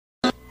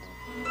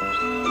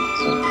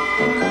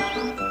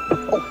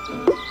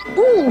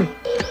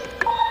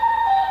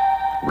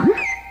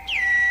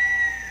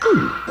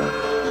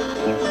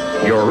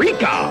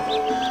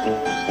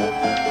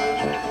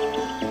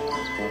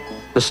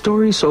The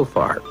story so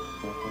far.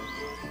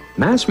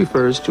 Mass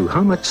refers to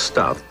how much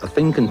stuff a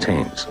thing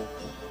contains.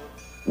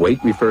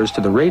 Weight refers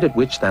to the rate at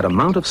which that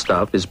amount of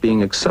stuff is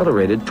being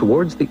accelerated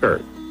towards the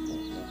Earth.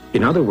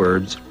 In other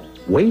words,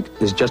 weight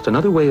is just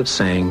another way of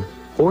saying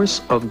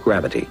force of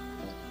gravity.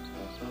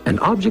 An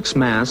object's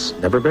mass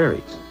never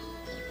varies,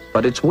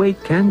 but its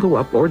weight can go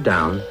up or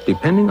down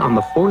depending on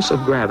the force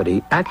of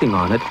gravity acting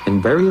on it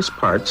in various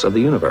parts of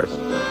the universe.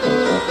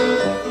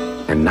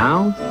 And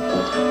now,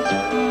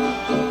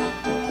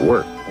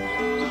 work.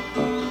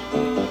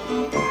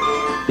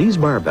 These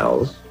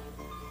barbells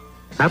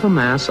have a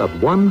mass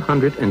of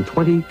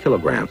 120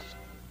 kilograms.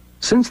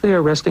 Since they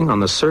are resting on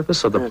the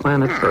surface of the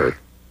planet Earth,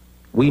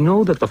 we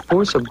know that the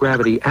force of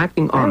gravity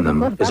acting on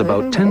them is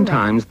about 10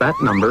 times that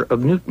number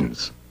of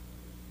newtons.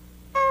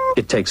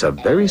 It takes a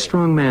very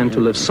strong man to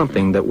lift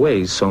something that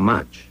weighs so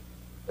much.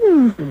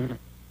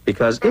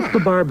 Because if the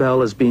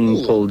barbell is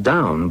being pulled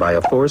down by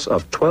a force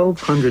of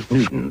 1,200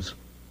 newtons,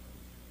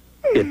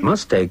 it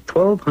must take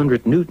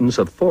 1,200 newtons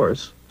of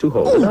force to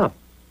hold it up.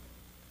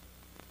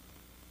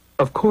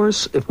 Of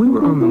course, if we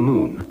were on the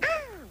moon,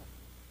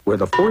 where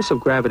the force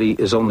of gravity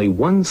is only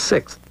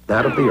 1/6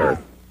 that of the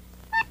Earth,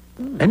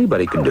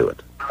 anybody can do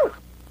it.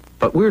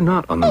 But we're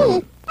not on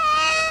the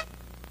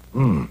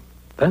moon.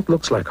 That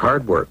looks like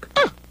hard work.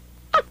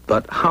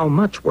 But how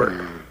much work?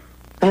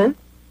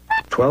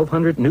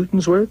 1,200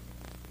 newtons worth?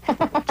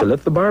 To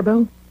lift the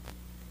barbell?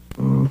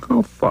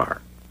 How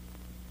far?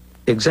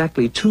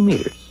 Exactly 2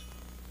 meters.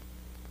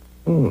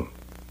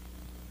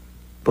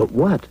 But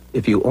what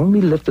if you only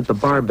lifted the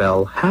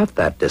barbell half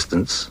that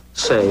distance,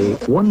 say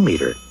 1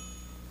 meter?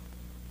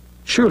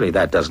 Surely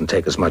that doesn't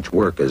take as much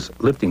work as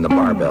lifting the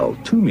barbell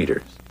 2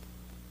 meters.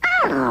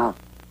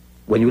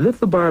 When you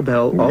lift the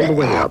barbell all the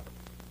way up,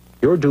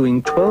 you're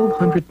doing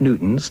 1,200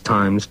 newtons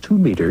times 2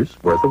 meters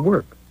worth of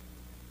work.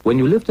 When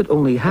you lift it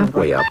only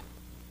halfway up,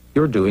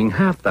 you're doing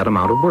half that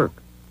amount of work.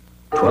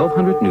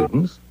 1,200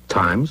 newtons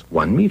times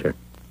 1 meter.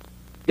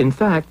 In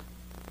fact,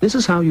 this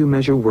is how you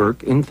measure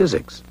work in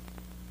physics.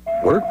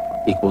 Work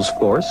equals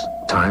force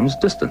times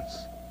distance.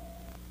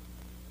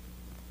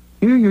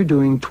 Here you're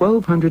doing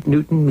 1,200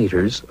 newton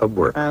meters of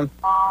work.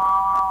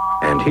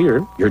 And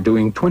here you're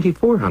doing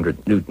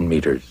 2,400 newton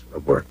meters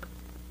of work.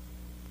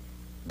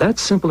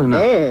 That's simple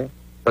enough.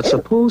 But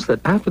suppose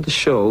that after the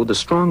show, the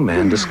strong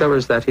man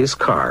discovers that his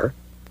car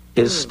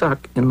is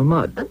stuck in the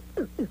mud.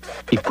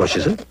 He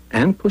pushes it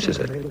and pushes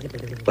it,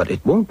 but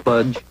it won't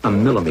budge a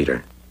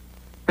millimeter.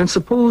 And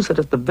suppose that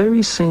at the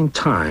very same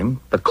time,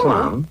 the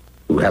clown,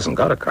 who hasn't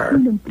got a car,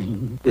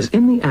 is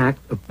in the act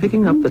of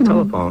picking up the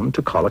telephone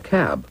to call a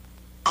cab.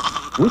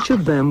 Which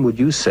of them would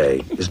you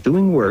say is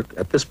doing work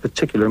at this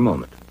particular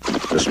moment?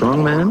 The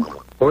strong man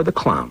or the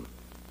clown?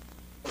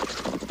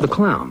 The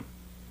clown.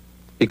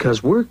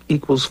 Because work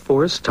equals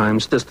force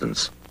times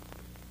distance.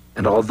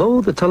 And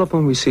although the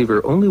telephone receiver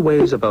only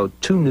weighs about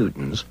 2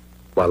 newtons,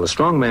 while the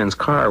strong man's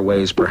car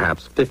weighs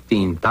perhaps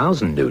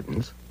 15,000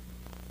 newtons,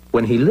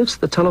 when he lifts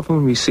the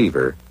telephone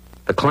receiver,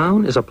 the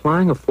clown is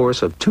applying a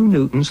force of 2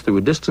 newtons through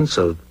a distance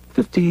of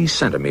 50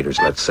 centimeters,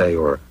 let's say,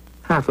 or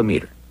half a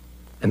meter.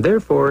 And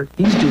therefore,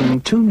 he's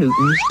doing 2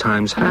 newtons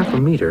times half a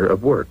meter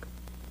of work,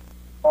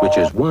 which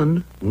is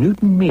 1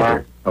 newton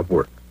meter of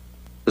work.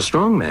 The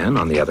strong man,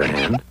 on the other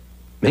hand,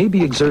 may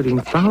be exerting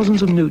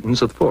thousands of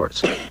newtons of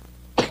force.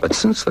 But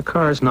since the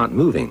car's not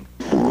moving,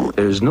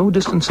 there's no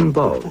distance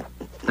involved,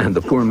 and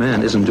the poor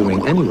man isn't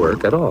doing any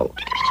work at all.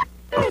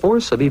 A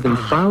force of even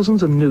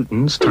thousands of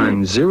newtons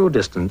times 0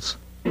 distance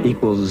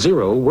equals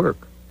 0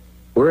 work,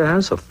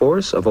 whereas a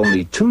force of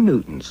only 2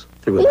 newtons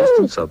through a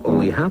distance of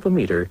only half a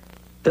meter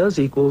does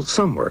equal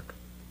some work,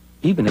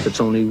 even if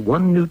it's only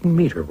 1 newton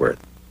meter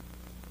worth.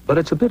 But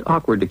it's a bit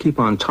awkward to keep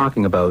on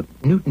talking about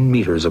newton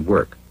meters of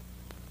work.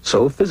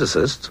 So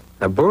physicists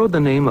have borrowed the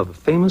name of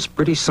a famous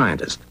British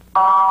scientist,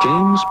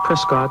 James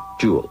Prescott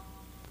Joule,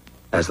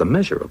 as the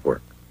measure of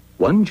work.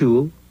 1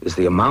 joule is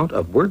the amount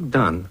of work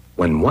done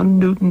when 1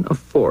 newton of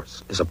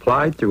force is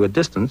applied through a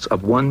distance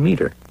of 1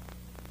 meter.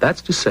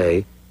 That's to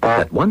say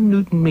that 1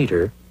 newton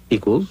meter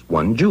equals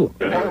 1 joule,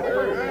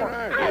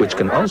 which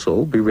can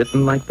also be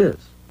written like this.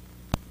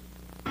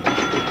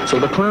 So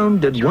the clown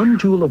did 1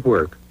 joule of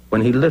work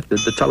when he lifted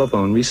the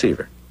telephone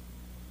receiver.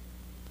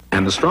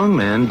 And the strong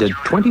man did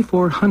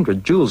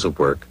 2,400 joules of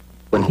work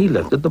when he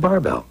lifted the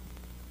barbell.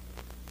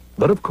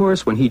 But of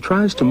course, when he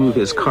tries to move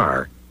his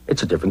car,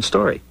 it's a different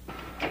story.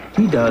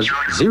 He does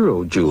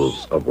 0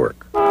 joules of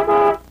work.